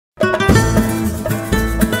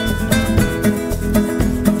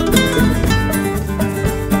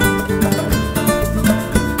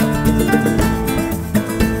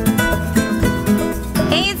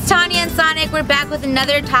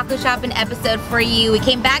another Taco Shopping episode for you. We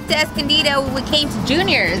came back to Escondido. We came to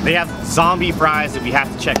Junior's. They have zombie fries that we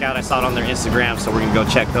have to check out. I saw it on their Instagram, so we're gonna go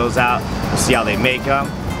check those out. We'll see how they make them.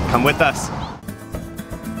 Come with us.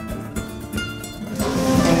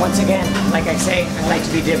 And once again, like I say, I like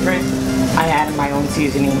to be different. I added my own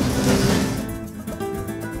seasoning.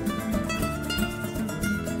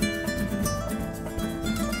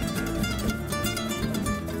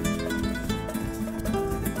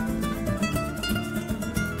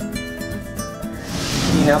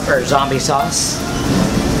 You know, for zombie sauce,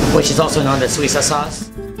 which is also known as Suiza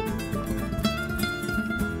sauce.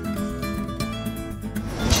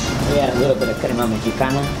 We add a little bit of crema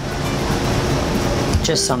mexicana.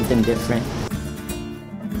 Just something different.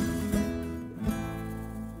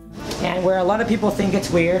 And where a lot of people think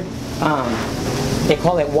it's weird, they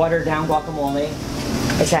call it watered down guacamole.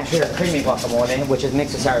 It's actually a creamy guacamole, which is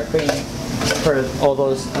mixed with sour cream. For all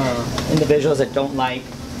those individuals that don't like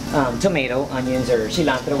tomato, onions, or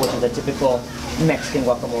cilantro, which is a typical Mexican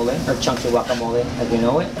guacamole, or chunky guacamole as we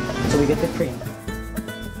know it. So we get the cream.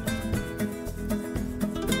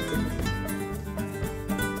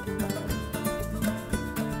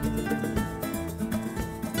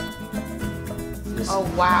 Oh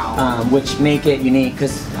wow. Which make it unique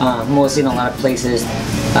because mostly in a lot of places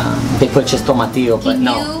they put just tomatillo, but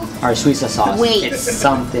no, our Suiza sauce. Wait. It's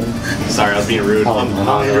something. Sorry, I was being rude. I'm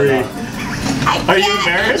hungry. Are you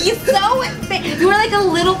embarrassed? You're so embarrassed. You were like a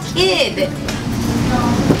little kid.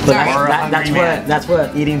 That's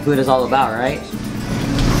what eating food is all about, right? I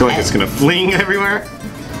feel like it's gonna fling everywhere.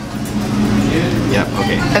 Yep,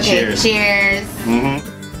 okay. Okay, cheers.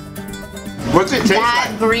 What's it taste That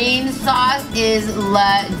like? green sauce is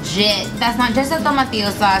legit. That's not just a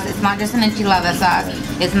tomatillo sauce. It's not just an enchilada sauce.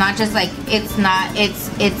 It's not just like, it's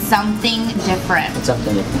something different. It's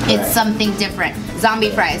something different. It's something different. Zombie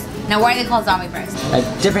fries. Now, why are they called zombie fries? A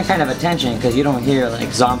different kind of attention because you don't hear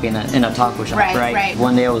like zombie in a taco shop, right?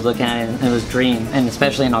 One day I was looking at it and it was dream, and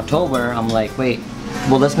especially in October, I'm like, wait,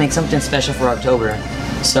 well let's make something special for October.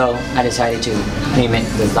 So I decided to name it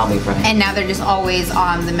the zombie fry. And now they're just always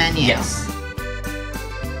on the menu. Yes.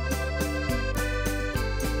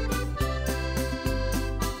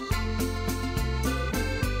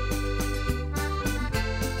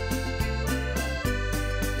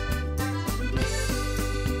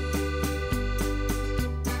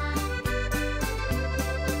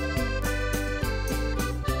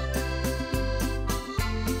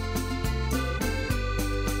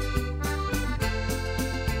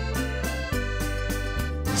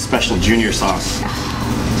 Special junior sauce.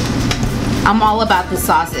 I'm all about the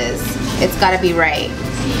sauces. It's gotta be right.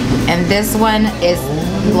 And this one is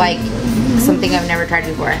like something I've never tried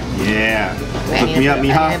before. Yeah. Wait, Hook me up,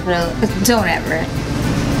 mija. Don't ever.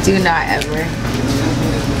 Do not ever.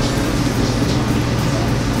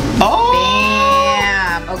 Oh!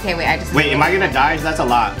 Bam! Okay, wait, Wait, am I gonna die? That's a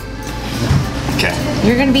lot. Okay.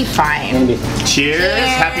 You're gonna be fine. Cheers!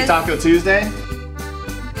 Happy Taco Tuesday.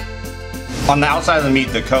 On the outside of the meat,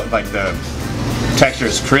 the texture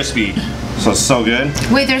is crispy, so it's so good.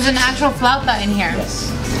 Wait, there's an actual flauta in here. Yes.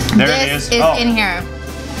 There it is. This is in here.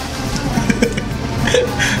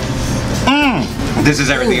 This is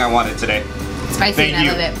everything I wanted today. Spicy, Thank and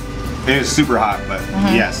you. I love it. It is super hot, but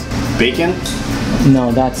yes. Bacon?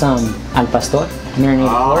 No, that's al pastor, marinated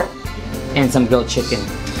pork, and some grilled chicken.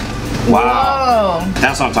 Wow. Whoa.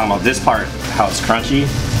 That's what I'm talking about. This part, how it's crunchy,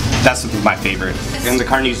 that's my favorite. And the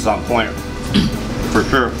carnitas is on point, for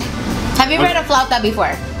sure. Have you ever had a flauta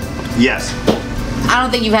before? Yes. I don't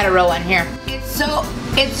think you've had a real one here. It's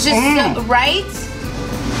just so, right?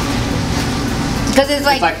 Because it's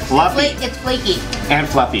like fluffy. It's flaky. And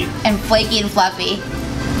fluffy. And flaky and fluffy.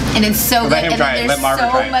 And it's so good. And then there's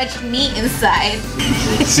so much meat inside.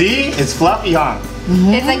 See? It's fluffy, huh?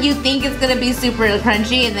 It's like you think it's gonna be super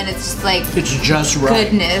crunchy, and then it's just like it's just right.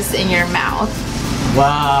 Goodness in your mouth.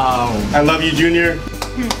 Wow. I love you, Junior.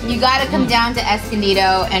 You gotta come down to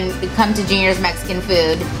Escondido and come to Junior's Mexican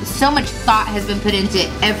food. So much thought has been put into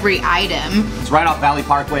every item. It's right off Valley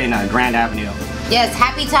Parkway and Grand Avenue. Yes,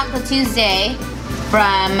 happy Taco Tuesday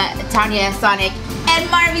from Tonya Sonic and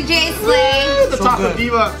Marvy J. Slay. The Taco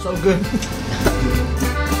Diva. So good.